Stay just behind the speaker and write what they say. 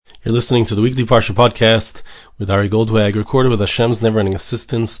You're listening to the weekly Parsha podcast with Ari Goldwag, recorded with Hashem's never-ending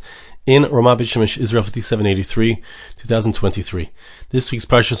assistance in Ramat Beit Shemesh, Israel 5783, 2023. This week's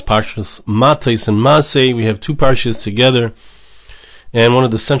Parsha is Parshas Matos-Masei. We have two Parshas together, and one of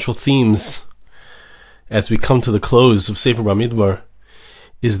the central themes as we come to the close of Sefer Bamidbar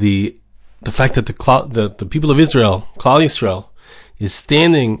is the fact that the people of Israel, Klal Yisrael, is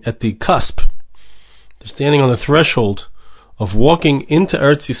standing at the cusp. They're standing on the threshold of walking into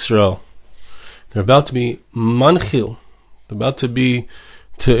Eretz Yisrael. They're about to be manchil. They're about to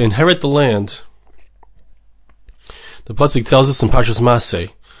inherit the land. The pasuk tells us in Parshas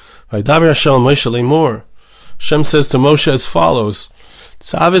Masei, "Vaydaber Hashem Moshe lemor." Hashem says to Moshe as follows: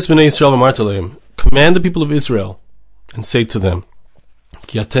 "Tzaves b'nei Yisrael v'amar lehem." Command the people of Israel and say to them,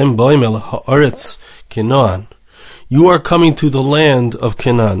 "Ki atem boim el haaretz Canaan." You are coming to the land of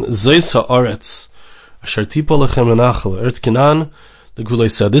Canaan. Zeis haaretz.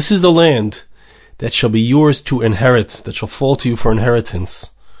 This is the land that shall be yours to inherit, that shall fall to you for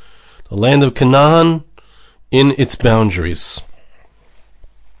inheritance. The land of Canaan in its boundaries.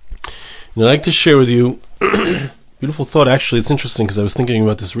 And I'd like to share with you beautiful thought. Actually, it's interesting because I was thinking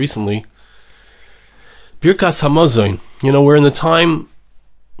about this recently. Birkas Hamazon. We're in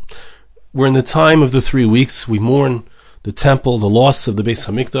the time of the 3 weeks. We mourn the temple, the loss of the Beis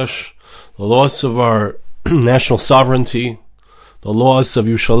Hamikdash, the loss of our national sovereignty, the loss of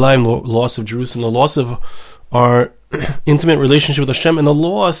Yerushalayim, the loss of Jerusalem, the loss of our intimate relationship with Hashem, and the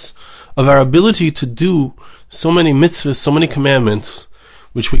loss of our ability to do so many mitzvahs, so many commandments,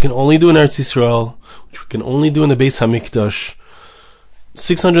 which we can only do in Eretz Yisrael, which we can only do in the Beis Hamikdash.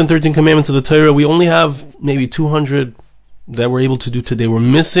 613 commandments of the Torah, we only have maybe 200 that we're able to do today. We're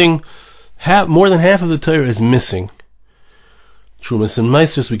missing more than half of the Torah is missing. Trumas and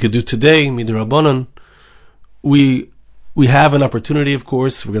Meisters we could do today, Midrabanan. We have an opportunity, of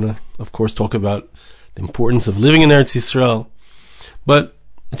course. We're going to, of course, talk about the importance of living in Eretz Yisrael. But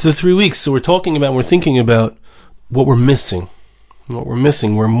it's the 3 weeks, so we're thinking about what we're missing.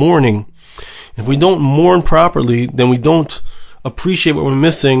 We're mourning. If we don't mourn properly, then we don't appreciate what we're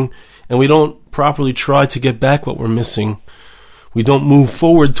missing, and we don't properly try to get back what we're missing. We don't move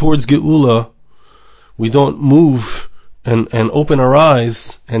forward towards Geula. We don't move and open our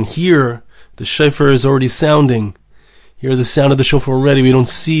eyes and hear the shofar is already sounding. Hear the sound of the shofar already. We don't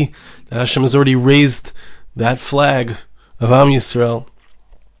see that Hashem has already raised that flag of Am Yisrael.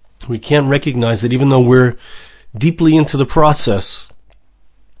 We can't recognize it even though we're deeply into the process,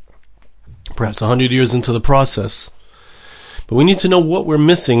 perhaps 100 years into the process. But we need to know what we're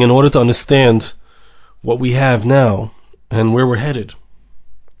missing in order to understand what we have now and where we're headed.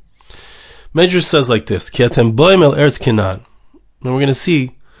 Medrash says like this: Ki atem boim el eretz Canaan. Now we're going to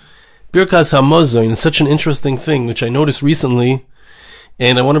see Birkas Hamazon is such an interesting thing, which I noticed recently,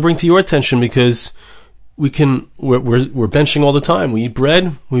 and I want to bring to your attention because we're benching all the time. We eat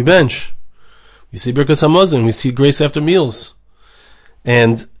bread, we bench. We see Birkas Hamazon, we see grace after meals,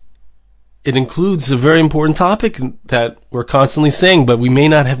 and it includes a very important topic that we're constantly saying, but we may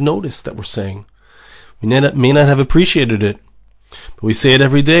not have noticed that we're saying. We may not have appreciated it. But we say it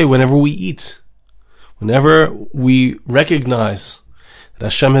every day whenever we eat. Whenever we recognize that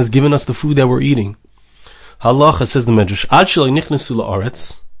Hashem has given us the food that we're eating. Halacha, says the Medrash, Ad sheloi nichnasu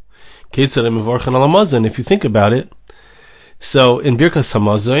la'aretz, ketzad hem mevarchen al hamazon. If you think about it, so in Birkas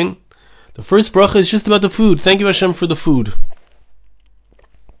Hamazon, the first bracha is just about the food. Thank you, Hashem, for the food.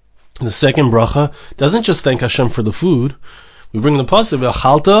 The second bracha doesn't just thank Hashem for the food. We bring the pasuk,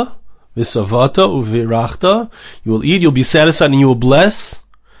 v'achalta v'savata u'virachta. You will eat, you'll be satisfied, and you will bless.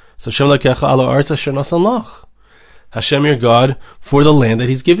 So Hashem lakecha ala artz asher nasan lach. Hashem, your God, for the land that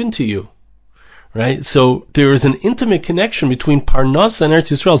He's given to you. Right? So there is an intimate connection between Parnasa and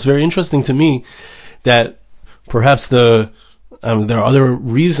Eretz Yisrael. It's very interesting to me that perhaps there are other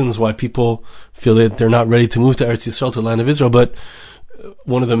reasons why people feel that they're not ready to move to Eretz Yisrael, to the land of Israel, but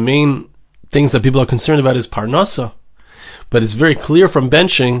one of the main things that people are concerned about is Parnasa. But it's very clear from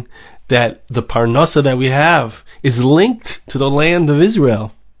benching that the Parnasa that we have is linked to the land of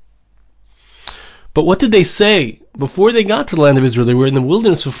Israel. But what did they say? Before they got to the land of Israel, they were in the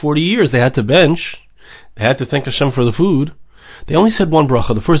wilderness for 40 years. They had to bench. They had to thank Hashem for the food. They only said one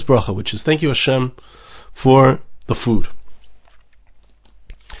bracha, the first bracha, which is thank you, Hashem, for the food.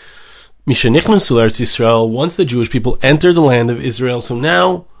 Mishenichnasu Eretz Yisrael, once the Jewish people entered the land of Israel, so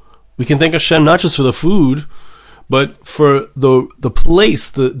now we can thank Hashem not just for the food, but for the place,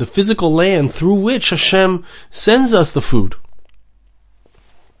 the physical land through which Hashem sends us the food.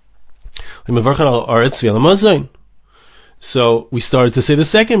 So we started to say the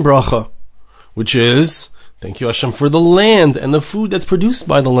second bracha, which is Thank you, Hashem, for the land and the food that's produced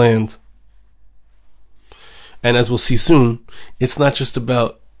by the land. And as we'll see soon, it's not just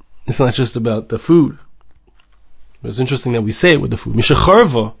about the food. It's interesting that we say it with the food.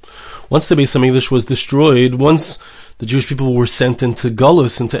 Mishacharva, once the Beis Hamikdash was destroyed, once the Jewish people were sent into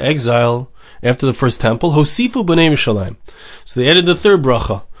Galus, into exile, after the first temple, Hosifu b'nei Yerushalayim. So they added the third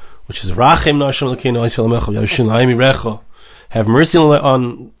bracha, which is Rachem Na'Hashem Elokeinu Yisrael Amecha Yerushalayim Yirecha. Have mercy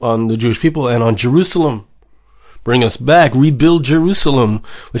on the Jewish people and on Jerusalem. Bring us back, rebuild Jerusalem,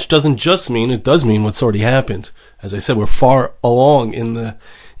 which doesn't just mean, it does mean what's already happened. As I said, we're far along in the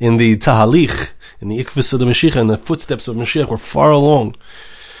Tahalich, in the Ikvis of the Mashiach, in the footsteps of Mashiach, we're far along.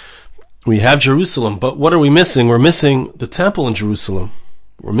 We have Jerusalem, but what are we missing? We're missing the temple in Jerusalem.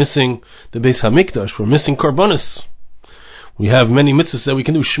 We're missing the Beis Hamikdash. We're missing Karbonis. We have many mitzvahs that we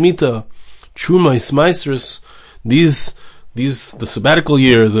can do. Shemitah, Truma, Maasros, the sabbatical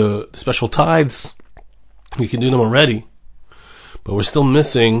year, the special tithes. We can do them already. But we're still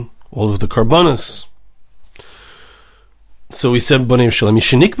missing all of the Karbonis. So we said, B'nai Yerushalayim,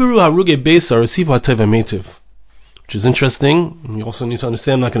 Mishenikberu haruge beisar osifu hatov hametiv. Which is interesting. You also need to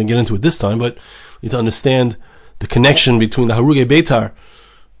understand, I'm not going to get into it this time, but you need to understand the connection between the haruge Beitar.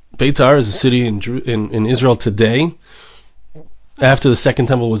 Beitar is a city in Israel today. After the second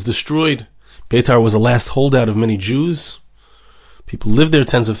temple was destroyed, Beitar was the last holdout of many Jews. People lived there,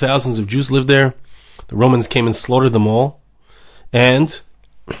 tens of thousands of Jews lived there. The Romans came and slaughtered them all. And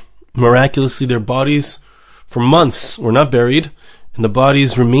miraculously their bodies for months were not buried, and the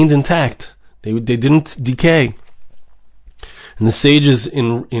bodies remained intact. They didn't decay. And the sages,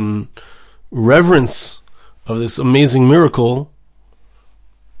 in reverence of this amazing miracle,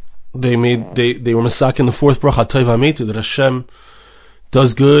 they were masak in the fourth bracha Tov HaMetu, that Hashem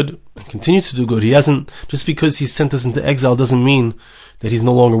does good and continues to do good. He hasn't, just because He sent us into exile doesn't mean that He's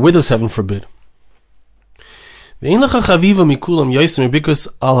no longer with us, heaven forbid.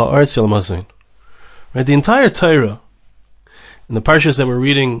 Right, the entire Torah, and the parshas that we're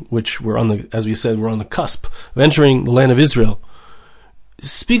reading, which we're as we said, we're on the cusp of entering the land of Israel,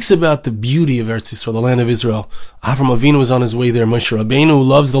 speaks about the beauty of Eretz Yisrael, the land of Israel. Avram Avinu was on his way there. Moshe Rabbeinu, who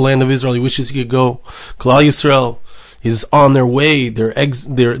loves the land of Israel, he wishes he could go. Klal Yisrael is on their way.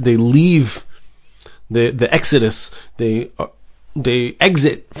 They leave the Exodus. They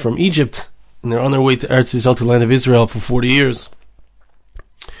exit from Egypt, and they're on their way to Eretz Yisrael, to the land of Israel, for 40 years.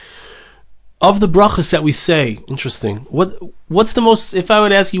 Of the brachas that we say, interesting. What's the most? If I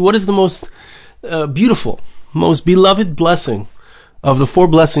would ask you, what is the most beautiful, most beloved blessing of the 4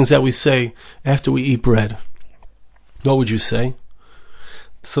 blessings that we say after we eat bread? What would you say?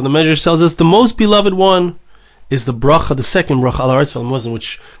 So the Medrash tells us the most beloved one is the bracha, the second bracha, al haaretz ve'al hamazon,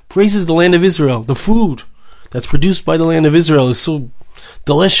 which praises the land of Israel. The food that's produced by the land of Israel is so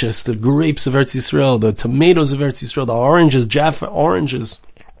delicious. The grapes of Eretz Yisrael, the tomatoes of Eretz Yisrael, the oranges, Jaffa oranges.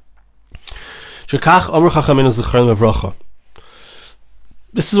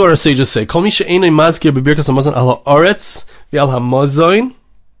 This is what our sages say.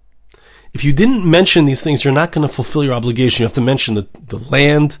 If you didn't mention these things, you're not going to fulfill your obligation. You have to mention the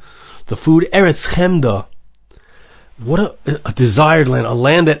land, the food. Eretz Chemda. What a desired land. A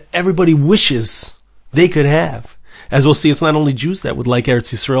land that everybody wishes they could have. As we'll see, it's not only Jews that would like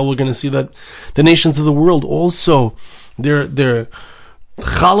Eretz Yisrael. We're going to see that the nations of the world also, they're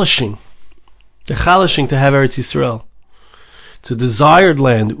chalashing. They're chalashing to have Eretz Yisrael. It's a desired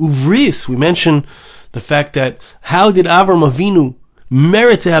land. Uvris, we mentioned the fact that how did Avram Avinu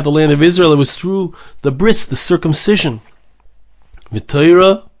merit to have the land of Israel? It was through the bris, the circumcision.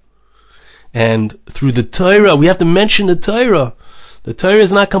 V'Torah, and through the Torah, we have to mention the Torah. The Torah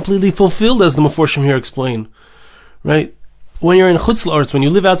is not completely fulfilled, as the Meforshim here explain. Right? When you're in Chutz La'aretz, when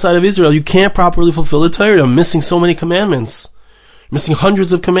you live outside of Israel, you can't properly fulfill the Torah. You're missing so many commandments. You're missing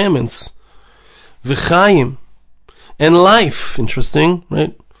hundreds of commandments. V'chaim, and life. Interesting,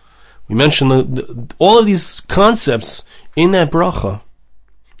 right? We mentioned all of these concepts in that bracha.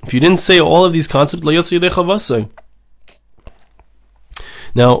 If you didn't say all of these concepts,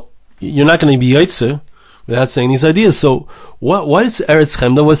 now, you're not going to be Yaitse without saying these ideas. So, what is Eretz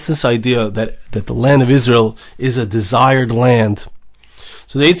Chemda? What's this idea that the land of Israel is a desired land?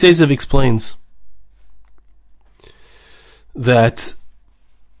 So the Eitz Ezev explains that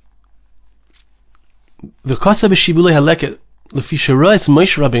Yoshua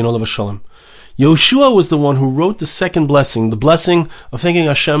was the one who wrote the second blessing, the blessing of thanking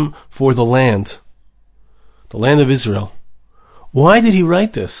Hashem for the land of Israel. Why did he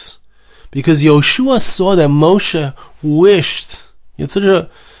write this? Because Yoshua saw that Moshe wished, he had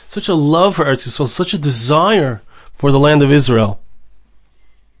such a love for Eretz Yisrael, such a desire for the land of Israel.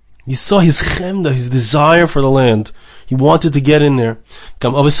 He saw his chemda, his desire for the land. He wanted to get in there.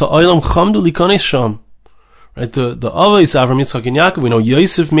 Right, the Avos, Avram, Yitzchak, and Yaakov. We know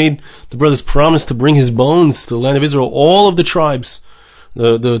Yosef made the brothers promise to bring his bones to the land of Israel. All of the tribes,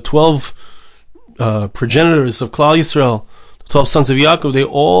 the 12 progenitors of Klal Yisrael, the 12 sons of Yaakov, they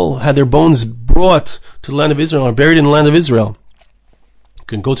all had their bones brought to the land of Israel, are buried in the land of Israel. You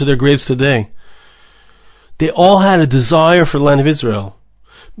can go to their graves today. They all had a desire for the land of Israel.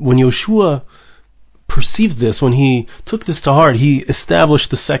 When Yoshua perceived this, when he took this to heart, he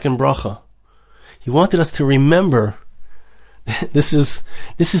established the second bracha. He wanted us to remember this is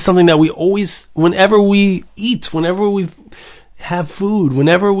something that we always, whenever we eat, whenever we have food,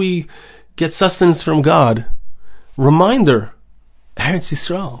 whenever we get sustenance from God, reminder, Eretz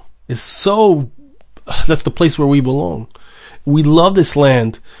Yisrael is so, that's the place where we belong. We love this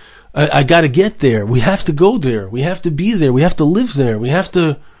land. I got to get there. We have to go there. We have to be there. We have to live there. We have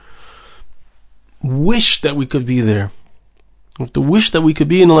to wish that we could be there. We have to wish that we could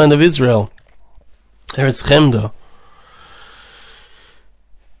be in the land of Israel. Eretz Chemda.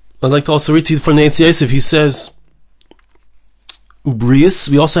 I'd like to also read to you from the Eitz Yosef. He says, Ubris,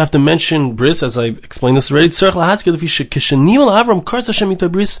 we also have to mention bris, as I explained this already.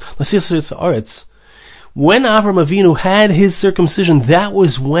 When Avram Avinu had his circumcision, that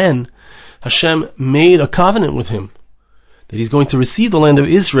was when Hashem made a covenant with him that he's going to receive the land of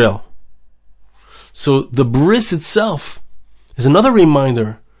Israel. So the bris itself is another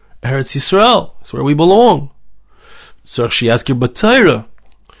reminder. Eretz Yisrael is where we belong.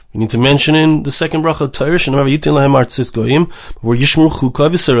 We need to mention in the second bracha of Torah, where Yishmur Chuka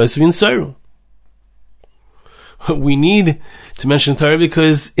v'Sarais v'Yinsaru. We need to mention Torah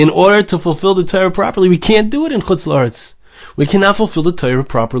because in order to fulfill the Torah properly, we can't do it in Chutz La'aretz. We cannot fulfill the Torah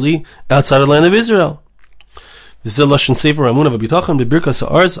properly outside the land of Israel. This is a Lashon Sefer Amunah v'Bitachon b'Birkas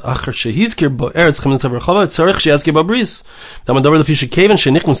ha'Arz achar shehizkir ba'Eretz Chemda Tavrachava tzarich sheyazkir ba'Bris. Tamadavar lefi shekeven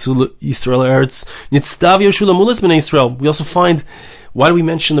shenichnasu Yisrael Eretz nitzdav Yoshua lamulas b'nei Yisrael. We also find, why do we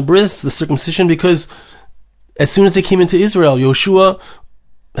mention the bris, the circumcision? Because as soon as they came into Israel, Yoshua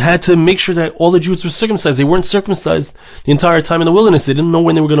had to make sure that all the Jews were circumcised. They weren't circumcised the entire time in the wilderness. They didn't know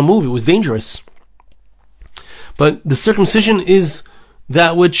when they were going to move. It was dangerous. But the circumcision is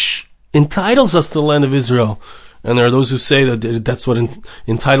that which entitles us to the land of Israel. And there are those who say that that's what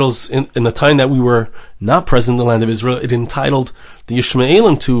entitles, in the time that we were not present in the land of Israel, it entitled the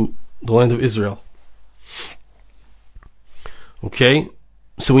Yishmaelim to the land of Israel. Okay?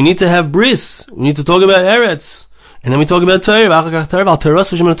 So we need to have bris. We need to talk about Eretz. And then we talk about Torah. The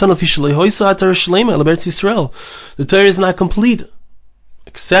Torah is not complete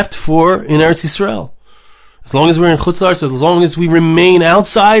except for in Eretz Yisrael. As long as we're in Chutz La'aretz, as long as we remain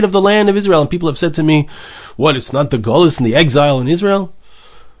outside of the land of Israel. And people have said to me, what, it's not the Golus and the exile in Israel?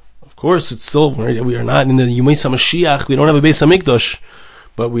 Of course, it's still, we are not in the Yomei HaMashiach, we don't have a Beis HaMikdash,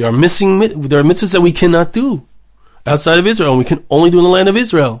 but we are missing, there are mitzvahs that we cannot do outside of Israel, and we can only do in the land of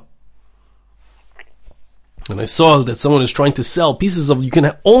Israel. And I saw that someone is trying to sell pieces of, you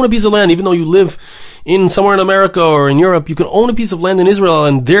can own a piece of land, even though you live in somewhere in America or in Europe, you can own a piece of land in Israel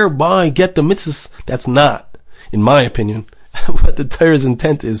and thereby get the mitzvahs. That's not, in my opinion, what the Torah's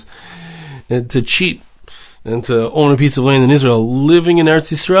intent is, to cheat and to own a piece of land in Israel. Living in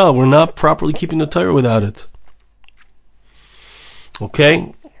Eretz Yisrael, we're not properly keeping the Torah without it.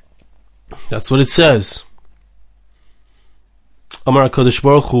 Okay? That's what it says. Amar HaKadosh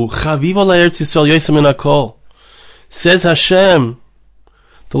Baruch Hu, Chaviv ala Eretz Yisrael yosem min hakol. Says Hashem,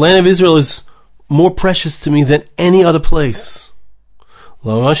 the land of Israel is more precious to me than any other place.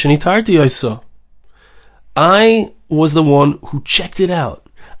 Lama sheni tarti yosa. I was the one who checked it out.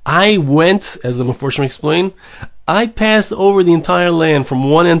 I went, as the Meforshim explained, I passed over the entire land from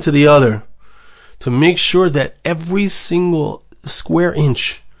one end to the other to make sure that every single square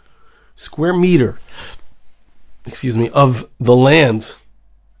inch, square meter, of the land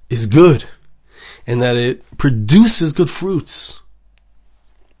is good and that it produces good fruits.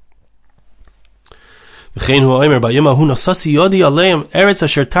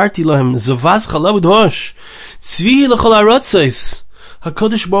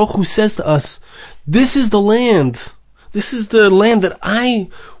 HaKadosh Baruch Hu says to us, this is the land. This is the land that I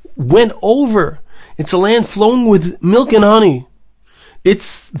went over. It's a land flowing with milk and honey.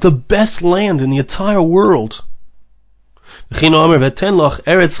 It's the best land in the entire world. Hashem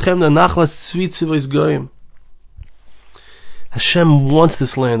wants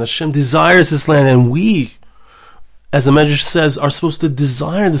this land. Hashem desires this land. And we, as the Medrash says, are supposed to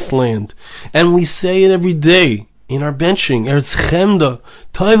desire this land. And we say it every day in our benching. Eretz Chemda,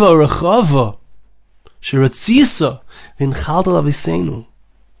 Taiva Rechava, Sheratzisa, V'Nchalta Lavisenu.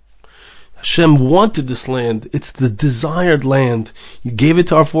 Hashem wanted this land. It's the desired land. You gave it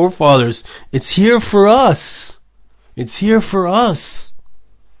to our forefathers. It's here for us. It's here for us.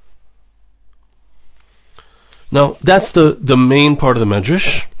 Now, that's the main part of the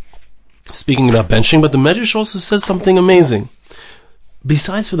Medrash, speaking about benching, but the Medrash also says something amazing.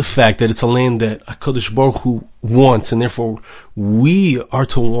 Besides for the fact that it's a land that HaKadosh Baruch Hu wants, and therefore we are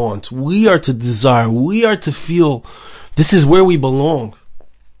to want, we are to desire, we are to feel this is where we belong.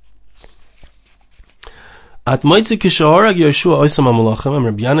 At Moitzi Kisharag Yeshua Oisam HaMolachim and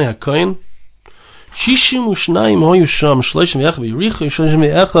Rabbi Yanai HaKohen 62 hoyu sham 31 b'Yericho 31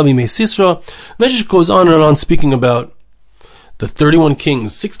 b'Mei Sisra. Medrash goes on and on speaking about the 31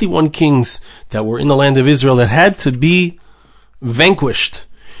 kings, 61 kings that were in the land of Israel that had to be vanquished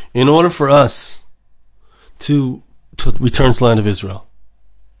in order for us to return to the land of Israel.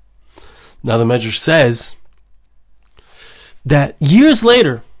 Now the Medrash says that years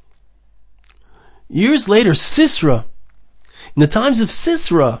later, Sisera, in the times of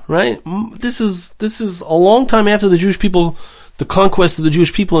Sisera, right? This is a long time after the Jewish people, the conquest of the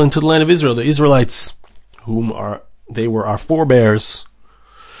Jewish people into the land of Israel, the Israelites, they were our forebears,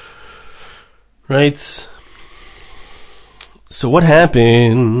 right? So what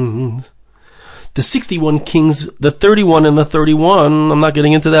happened? The 61 kings, the 31 and the 31, I'm not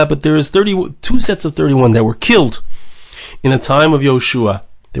getting into that, but there is two sets of 31 that were killed in the time of Yoshua.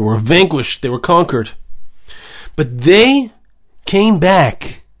 They were vanquished, they were conquered. But they came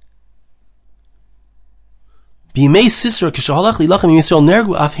back. They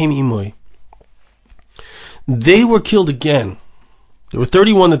were killed again. There were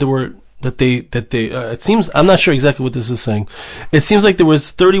 31 it seems, I'm not sure exactly what this is saying. It seems like there was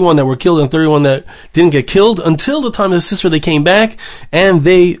 31 that were killed and 31 that didn't get killed until the time of Sisera. They came back and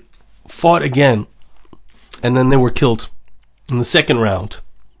they fought again. And then they were killed in the second round,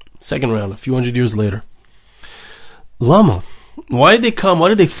 a few hundred years later. Lama. Why did they come? Why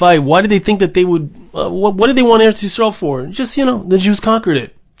did they fight? Why did they think that they would, what did they want Eretz Yisrael for? Just, the Jews conquered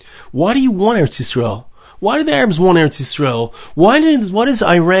it. Why do you want Eretz Yisrael? Why do the Arabs want Eretz Yisrael? Why does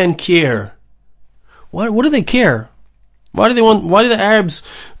Iran care? What do they care? Why do the Arabs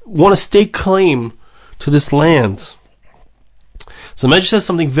want to stake claim to this land? So the Medrash says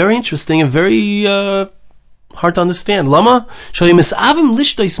something very interesting and very hard to understand. Lama shalim misavim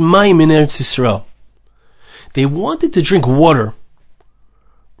lishtais mayim in Eretz Yisrael. They wanted to drink water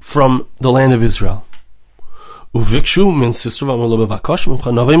from the land of Israel. Uvikshu min Sisra v'amar b'vakash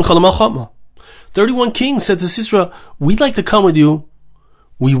mimcha navim chalam al-chama. 31 kings said to Sisera, we'd like to come with you.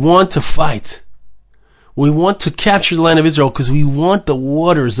 We want to fight. We want to capture the land of Israel because we want the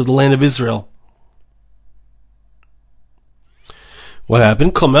waters of the land of Israel. What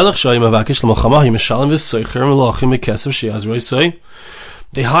happened?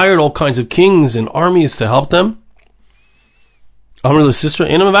 They hired all kinds of kings and armies to help them. They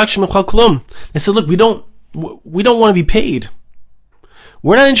said, look, we don't want to be paid.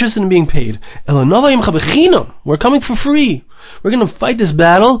 We're not interested in being paid. We're coming for free. We're going to fight this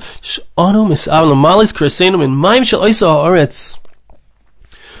battle.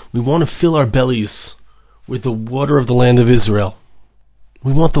 We want to fill our bellies with the water of the land of Israel.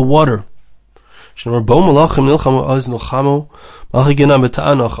 We want the water. The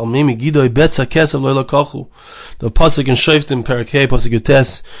pasuk in Shoftim, Parakeh, pasuk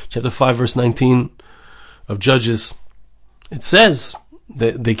Yutes, chapter 5, verse 19 of Judges, it says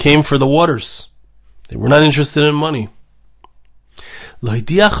that they came for the waters. They were not interested in money.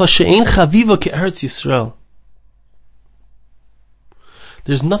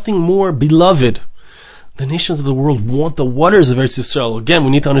 There's nothing more beloved. The nations of the world want the waters of Eretz Yisrael. Again,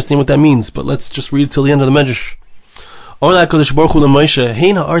 we need to understand what that means, but let's just read it till the end of the Medrash.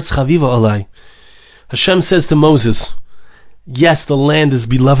 Hashem says to Moses, yes, the land is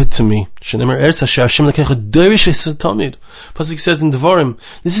beloved to me. Pasuk says in Devarim,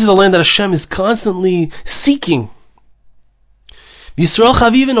 this is the land that Hashem is constantly seeking.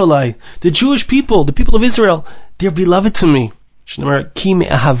 The Jewish people, the people of Israel, they're beloved to me.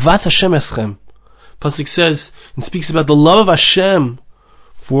 Pasuk says and speaks about the love of Hashem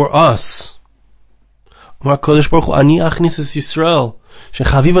for us. Hashem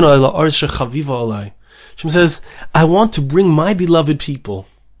says, I want to bring my beloved people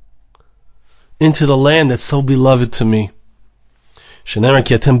into the land that's so beloved to me. And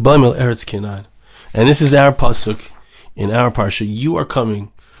this is our pasuk in our parsha. You are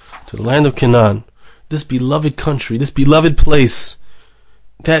coming to the land of Canaan, this beloved country, this beloved place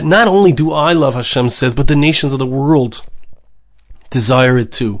that not only do I love, Hashem says, but the nations of the world desire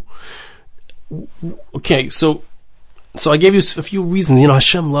it too. Okay, so So I gave you a few reasons.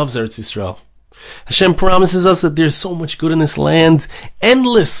 Hashem loves Eretz Yisrael. Hashem promises us that there's so much good in this land.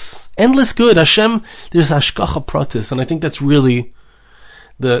 Endless good. Hashem, there's hashgacha pratis, and I think that's really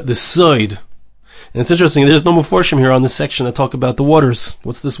the side. And it's interesting, there's no Meforshim here on this section that talk about the waters.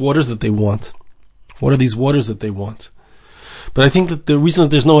 What's this waters that they want? What are these waters that they want? But I think that the reason that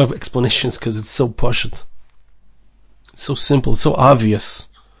there's no explanation is because it's so pashut. It's so simple, so obvious.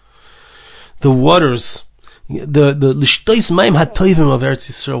 The waters, the lishtois mayim hatoivim of Eretz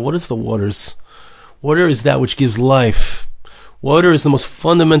Yisrael, what is the waters? Water is that which gives life. Water is the most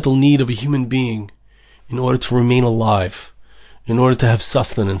fundamental need of a human being in order to remain alive, in order to have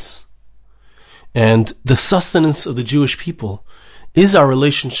sustenance. And the sustenance of the Jewish people is our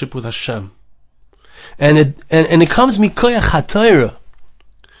relationship with Hashem. And it comes mikoyach haTorah.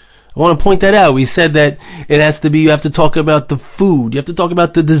 I want to point that out. We said that it has to be, you have to talk about the food, you have to talk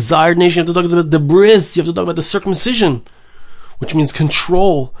about the desired nation, you have to talk about the bris, you have to talk about the circumcision, which means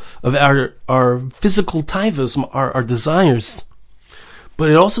control of our physical taivas, our desires. But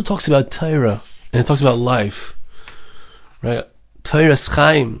it also talks about Torah, and it talks about life. Right? Torah's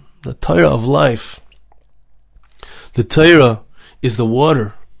chaim, the Torah of life. The Torah is the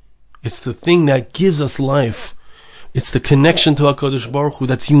water. It's the thing that gives us life. It's the connection to HaKadosh Baruch Hu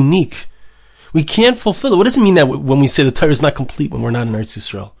that's unique. We can't fulfill it. What does it mean that when we say the Torah is not complete when we're not in Eretz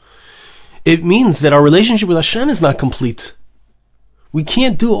Yisrael? It means that our relationship with Hashem is not complete. We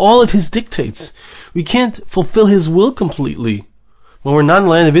can't do all of His dictates. We can't fulfill His will completely. When we're not in the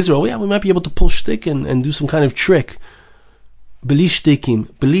land of Israel, we might be able to pull shtick and do some kind of trick. Beli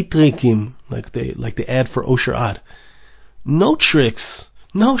shtikim, beli trikim, like they add for Osher Ad. No tricks,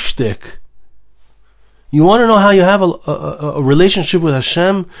 no shtick. You want to know how you have a relationship with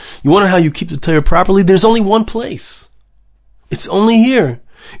Hashem? You want to know how you keep the Torah properly? There's only one place. It's only here.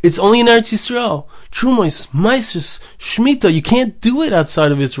 It's only in Eretz Yisrael. Trumos, Maisus, Shemitah. You can't do it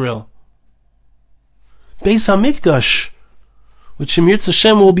outside of Israel. Beis HaMikdash, which Shemir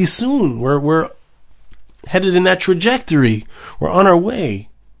Hashem will be soon. We're headed in that trajectory. We're on our way.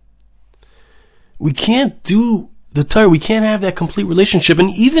 We can't do the Torah. We can't have that complete relationship.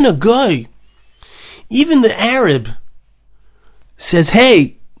 And even a guy, even the Arab, says,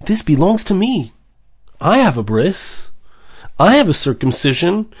 hey, this belongs to me. I have a bris. I have a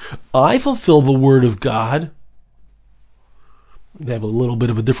circumcision. I fulfill the word of God. They have a little bit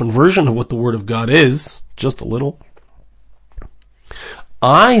of a different version of what the word of God is. Just a little.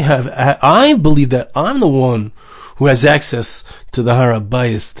 I believe that I'm the one who has access to the Har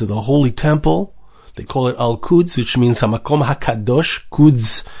HaBayis, to the Holy Temple. They call it Al-Quds, which means Hamakom HaKadosh,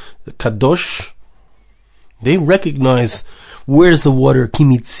 Quds, Kadosh. They recognize where's the water.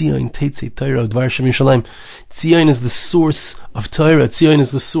 Kimi Tzion Teitzei Torah Dvar Shem Yishalayim. Tzion is the source of Torah. Tzion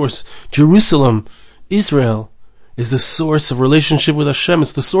is the source. Jerusalem, Israel, is the source of relationship with Hashem.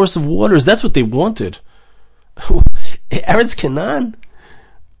 It's the source of waters. That's what they wanted. Eretz Canaan.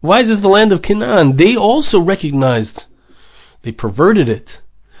 Why is this the land of Canaan? They also recognized, they perverted it,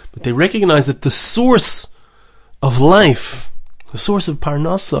 but they recognized that the source of life, the source of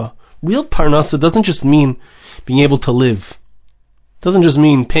Parnasa, real Parnasa doesn't just mean being able to live. It doesn't just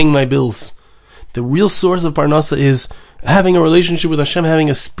mean paying my bills. The real source of Parnasa is having a relationship with Hashem, having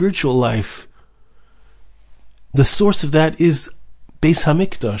a spiritual life. The source of that is Beis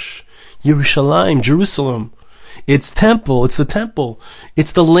HaMikdash, Yerushalayim, Jerusalem. It's temple, it's the temple.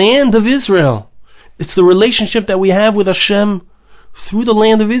 It's the land of Israel. It's the relationship that we have with Hashem through the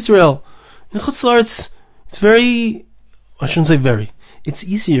land of Israel. In Chutz La'aretz, it's very, I shouldn't say very, it's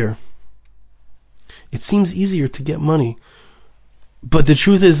easier. It seems easier to get money. But the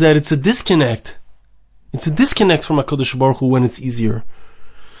truth is that it's a disconnect. It's a disconnect from HaKadosh Baruch Hu when it's easier.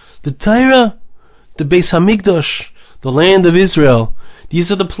 The Torah, the Beis HaMikdash, the land of Israel,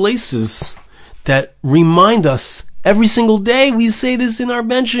 these are the places that remind us every single day. We say this in our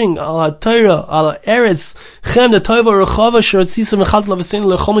benching. Ala Torah, ala Eretz, Chem, the Tova, Rechava, Sheratzisa, Mechat,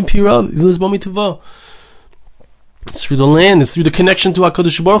 Lavasein, Lechom, Pira, Vilizbami Tova. It's through the land, it's through the connection to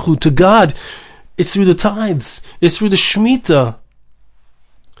HaKadosh Baruch Hu, to God. It's through the tithes, it's through the Shemitah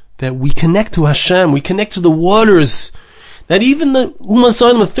that we connect to Hashem, we connect to the waters, that even the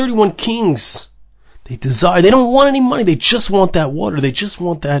Umasayim, the 31 kings, they desire, they don't want any money, they just want that water, they just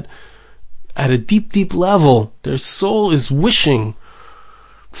want that at a deep, deep level. Their soul is wishing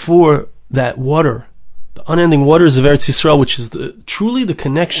for that water, the unending waters of Eretz Yisrael, which is truly the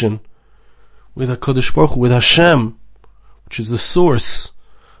connection with HaKadosh Baruch Hu, with Hashem, which is the source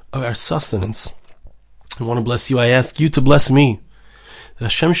of our sustenance. I want to bless you. I ask you to bless me, that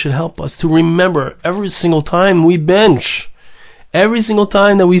Hashem should help us to remember every single time we bench, every single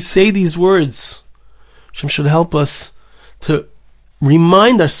time that we say these words, Hashem should help us to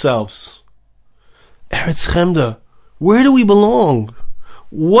remind ourselves, Eretz Chemda, where do we belong?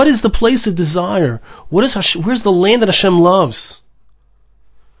 What is the place of desire? Where's the land that Hashem loves?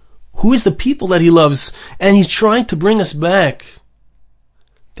 Who is the people that He loves? And He's trying to bring us back.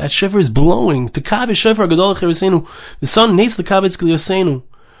 That shofar is blowing. Tekav shofar gadol cheresenu. The sun needs the kavetz kliyosenu.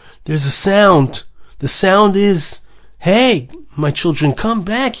 There's a sound. The sound is, hey, my children, come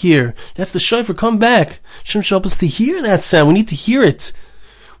back here. That's the shofar, come back. Hashem should help us to hear that sound. We need to hear it.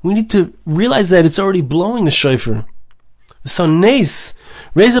 We need to realize that it's already blowing the shofar. The sun nace.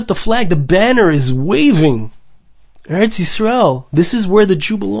 Raise up the flag. The banner is waving. Eretz Yisrael. This is where the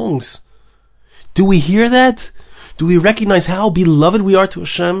Jew belongs. Do we hear that? Do we recognize how beloved we are to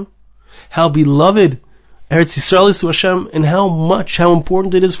Hashem? How beloved Eretz Yisrael is to Hashem, and how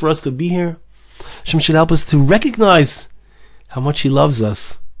important it is for us to be here? Hashem should help us to recognize how much He loves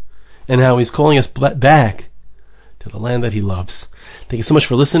us and how He's calling us back to the land that He loves. Thank you so much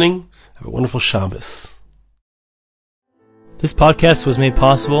for listening. Have a wonderful Shabbos. This podcast was made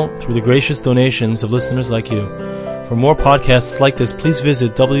possible through the gracious donations of listeners like you. For more podcasts like this, please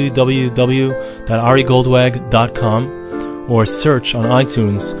visit www.arigoldwag.com or search on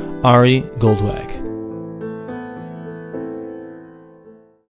iTunes Ari Goldwag.